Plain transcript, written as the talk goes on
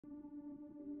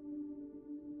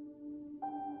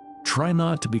Try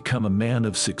not to become a man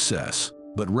of success,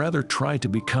 but rather try to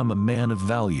become a man of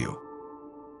value.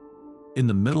 In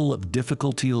the middle of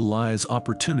difficulty lies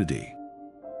opportunity.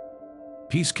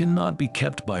 Peace cannot be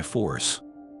kept by force.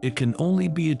 It can only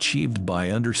be achieved by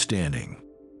understanding.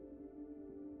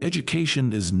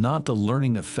 Education is not the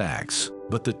learning of facts,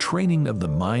 but the training of the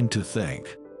mind to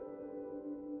think.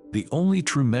 The only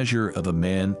true measure of a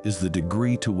man is the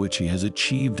degree to which he has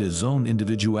achieved his own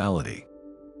individuality.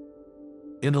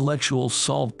 Intellectuals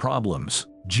solve problems,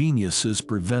 geniuses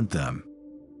prevent them.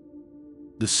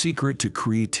 The secret to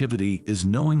creativity is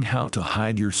knowing how to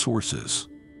hide your sources.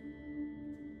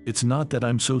 It's not that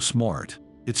I'm so smart,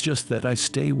 it's just that I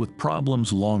stay with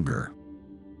problems longer.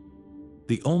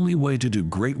 The only way to do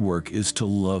great work is to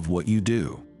love what you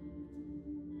do.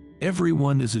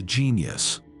 Everyone is a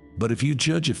genius, but if you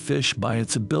judge a fish by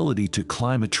its ability to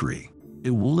climb a tree,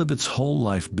 it will live its whole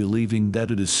life believing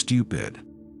that it is stupid.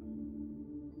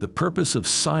 The purpose of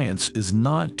science is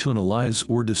not to analyze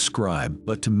or describe,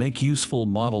 but to make useful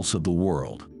models of the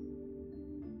world.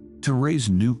 To raise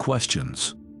new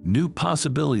questions, new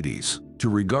possibilities, to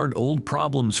regard old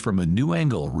problems from a new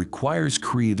angle requires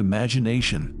creative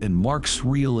imagination and marks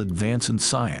real advance in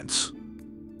science.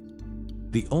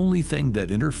 The only thing that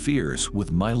interferes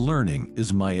with my learning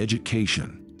is my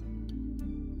education.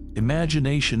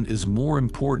 Imagination is more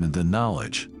important than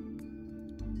knowledge.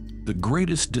 The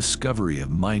greatest discovery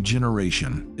of my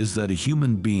generation is that a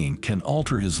human being can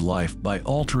alter his life by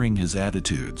altering his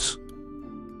attitudes.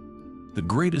 The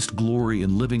greatest glory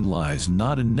in living lies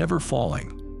not in never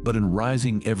falling, but in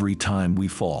rising every time we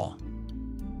fall.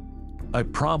 A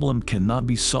problem cannot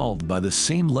be solved by the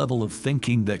same level of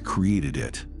thinking that created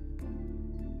it.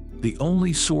 The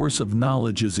only source of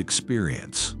knowledge is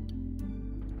experience.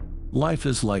 Life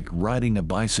is like riding a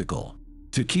bicycle.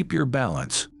 To keep your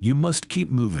balance, you must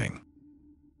keep moving.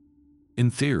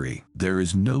 In theory, there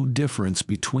is no difference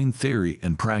between theory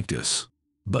and practice,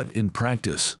 but in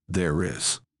practice, there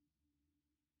is.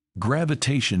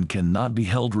 Gravitation cannot be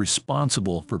held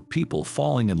responsible for people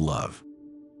falling in love.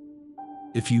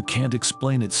 If you can't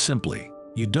explain it simply,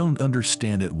 you don't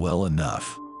understand it well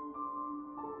enough.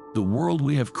 The world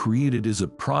we have created is a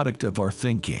product of our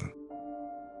thinking.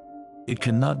 It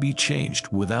cannot be changed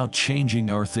without changing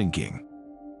our thinking.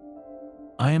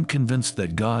 I am convinced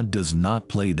that God does not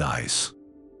play dice.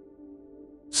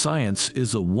 Science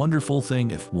is a wonderful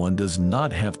thing if one does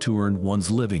not have to earn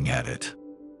one's living at it.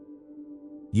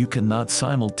 You cannot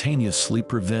simultaneously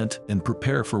prevent and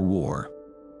prepare for war.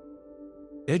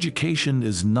 Education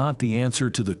is not the answer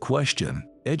to the question.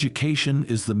 Education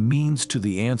is the means to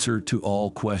the answer to all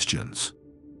questions.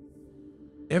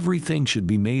 Everything should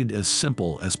be made as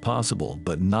simple as possible,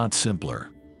 but not simpler.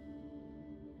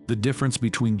 The difference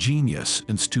between genius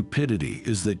and stupidity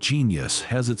is that genius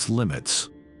has its limits.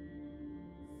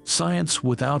 Science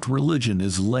without religion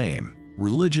is lame.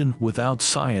 Religion without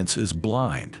science is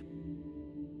blind.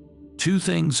 Two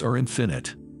things are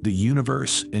infinite, the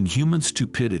universe and human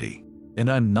stupidity, and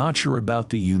I'm not sure about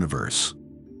the universe.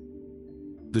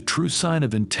 The true sign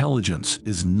of intelligence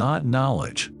is not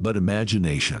knowledge, but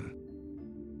imagination.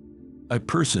 A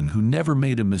person who never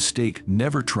made a mistake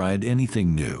never tried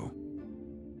anything new.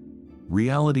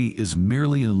 Reality is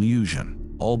merely an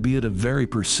illusion, albeit a very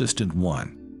persistent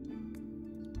one.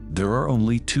 There are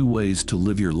only two ways to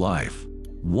live your life.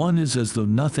 One is as though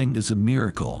nothing is a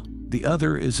miracle. The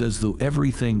other is as though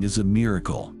everything is a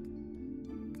miracle.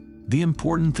 The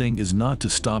important thing is not to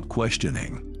stop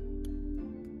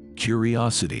questioning.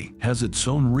 Curiosity has its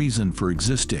own reason for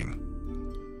existing.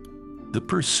 The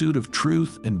pursuit of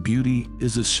truth and beauty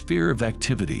is a sphere of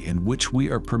activity in which we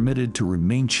are permitted to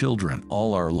remain children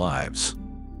all our lives.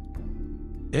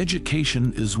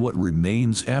 Education is what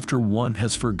remains after one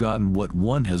has forgotten what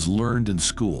one has learned in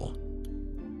school.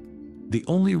 The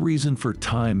only reason for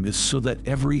time is so that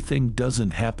everything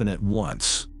doesn't happen at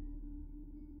once.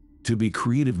 To be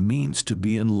creative means to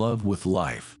be in love with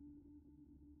life.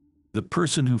 The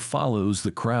person who follows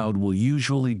the crowd will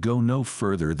usually go no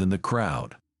further than the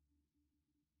crowd.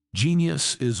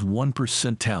 Genius is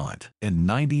 1% talent and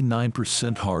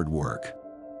 99% hard work.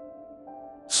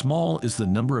 Small is the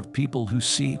number of people who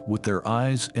see with their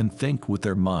eyes and think with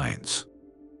their minds.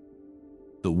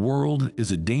 The world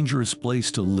is a dangerous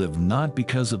place to live not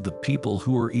because of the people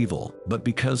who are evil, but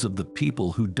because of the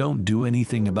people who don't do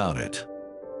anything about it.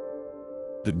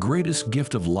 The greatest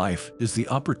gift of life is the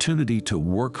opportunity to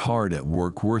work hard at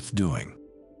work worth doing.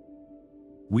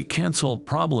 We can't solve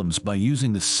problems by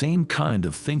using the same kind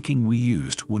of thinking we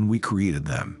used when we created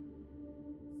them.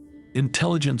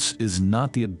 Intelligence is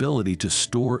not the ability to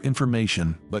store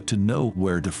information, but to know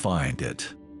where to find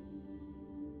it.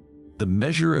 The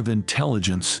measure of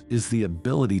intelligence is the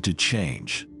ability to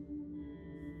change.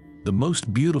 The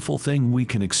most beautiful thing we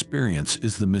can experience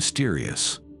is the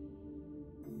mysterious.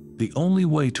 The only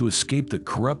way to escape the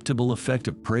corruptible effect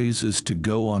of praise is to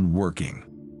go on working.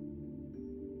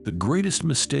 The greatest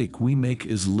mistake we make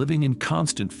is living in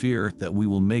constant fear that we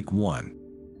will make one.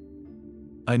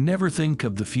 I never think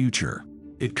of the future.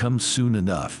 It comes soon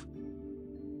enough.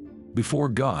 Before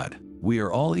God, we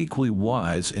are all equally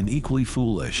wise and equally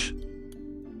foolish.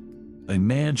 A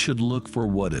man should look for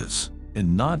what is,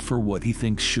 and not for what he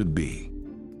thinks should be.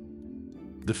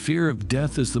 The fear of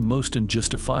death is the most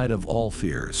unjustified of all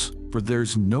fears, for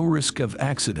there's no risk of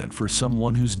accident for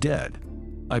someone who's dead.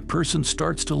 A person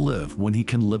starts to live when he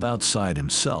can live outside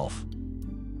himself.